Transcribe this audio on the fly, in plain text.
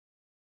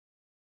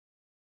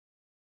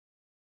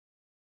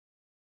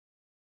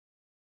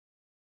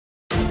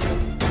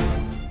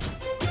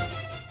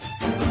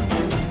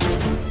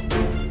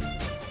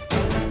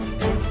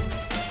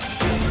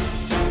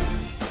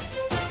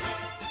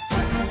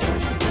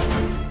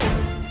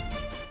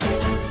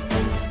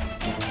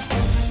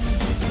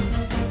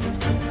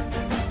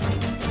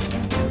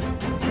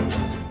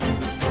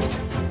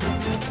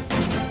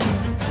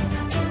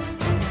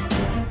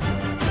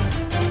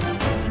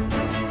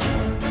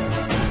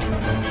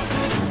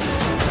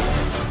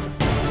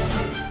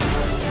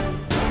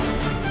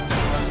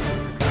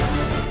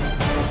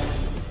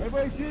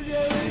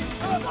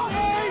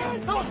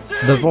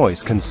The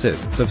voice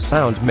consists of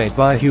sound made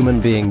by a human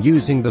being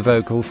using the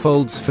vocal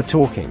folds for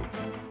talking,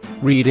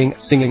 reading,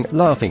 singing,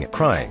 laughing,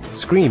 crying,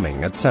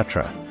 screaming,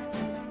 etc.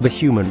 The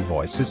human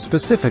voice is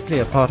specifically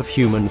a part of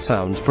human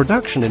sound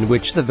production in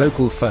which the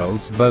vocal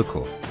folds,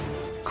 vocal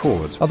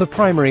cords, are the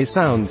primary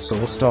sound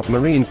source.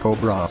 Marine Corps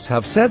brass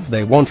have said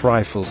they want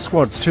rifle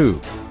squads to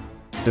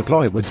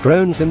deploy with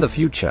drones in the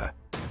future.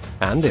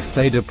 And if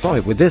they deploy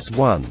with this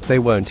one, they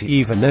won't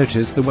even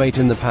notice the weight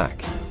in the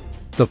pack.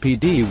 The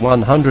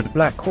PD-100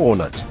 Black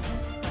Hornet,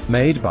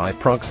 made by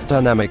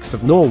Proxdynamics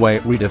of Norway,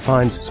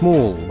 redefines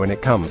small when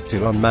it comes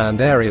to unmanned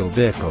aerial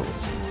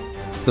vehicles.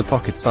 The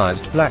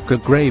pocket-sized black or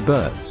grey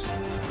birds,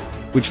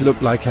 which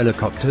look like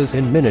helicopters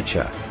in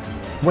miniature,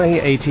 weigh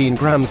 18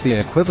 grams, the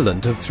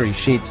equivalent of 3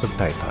 sheets of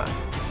paper.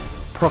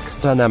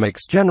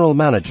 Proxdynamics General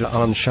Manager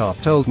Arne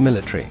told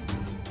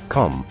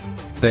Military.com.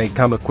 They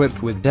come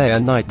equipped with day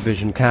and night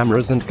vision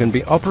cameras and can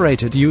be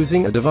operated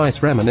using a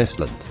device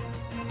reminiscent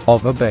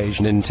of a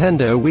beige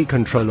Nintendo Wii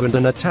controller and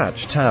an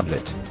attached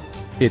tablet.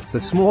 It's the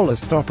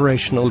smallest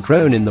operational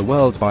drone in the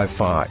world by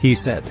far, he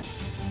said.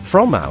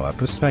 From our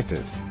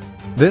perspective,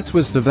 this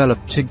was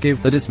developed to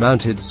give the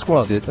dismounted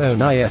squad its own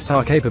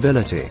ISR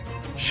capability,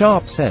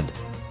 Skjaerpe said.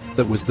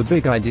 That was the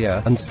big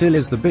idea, and still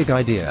is the big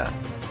idea.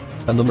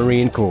 And the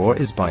Marine Corps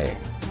is buying.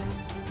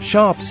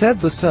 Skjaerpe said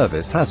the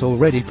service has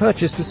already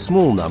purchased a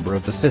small number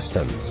of the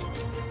systems,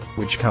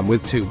 which come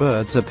with 2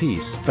 birds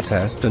apiece, for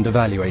test and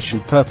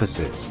evaluation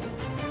purposes.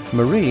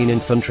 Marine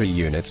infantry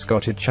units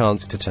got a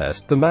chance to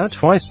test them out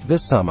twice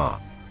this summer,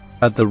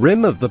 at the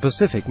rim of the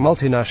Pacific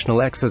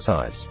multinational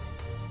exercise,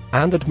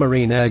 and at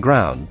Marine Air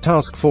Ground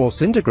Task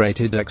Force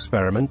Integrated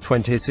Experiment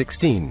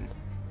 2016,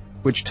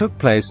 which took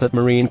place at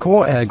Marine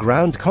Corps Air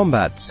Ground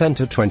Combat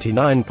Center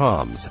 29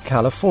 Palms,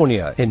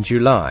 California, in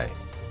July.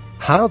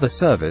 How the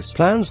service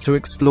plans to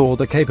explore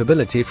the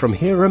capability from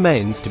here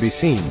remains to be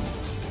seen.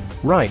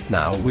 Right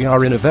now we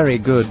are in a very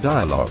good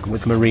dialogue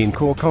with Marine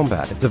Corps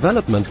Combat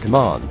Development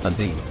Command and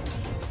the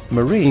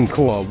Marine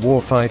Corps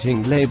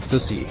Warfighting Lab to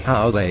see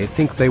how they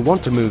think they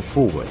want to move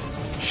forward,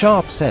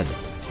 Skjaerpe said.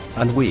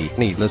 And we,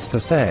 needless to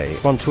say,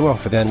 want to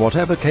offer them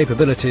whatever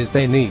capabilities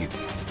they need.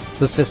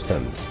 The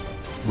systems,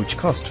 which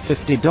cost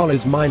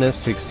 $50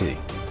 minus $60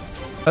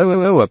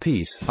 a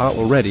piece, are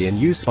already in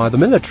use by the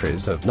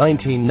militaries of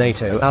 19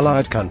 NATO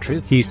allied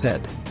countries, he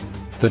said.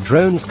 The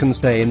drones can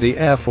stay in the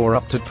air for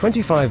up to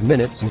 25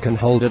 minutes and can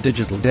hold a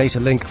digital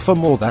data link for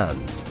more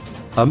than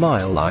a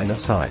mile line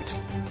of sight.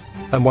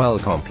 And while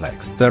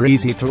complex, they're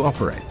easy to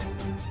operate.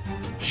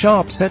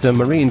 Skjaerpe said a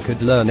Marine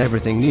could learn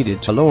everything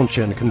needed to launch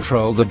and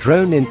control the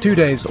drone in 2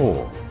 days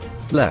or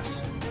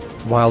less.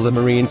 While the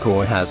Marine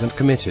Corps hasn't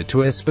committed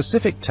to a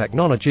specific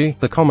technology,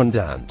 the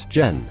Commandant,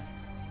 Gen.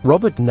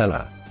 Robert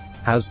Neller,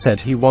 has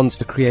said he wants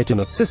to create an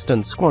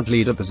assistant squad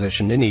leader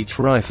position in each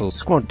rifle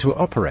squad to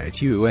operate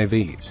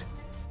UAVs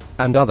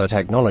and other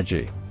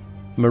technology.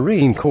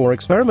 Marine Corps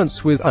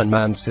experiments with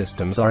unmanned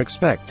systems are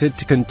expected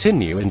to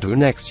continue into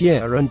next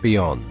year and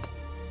beyond.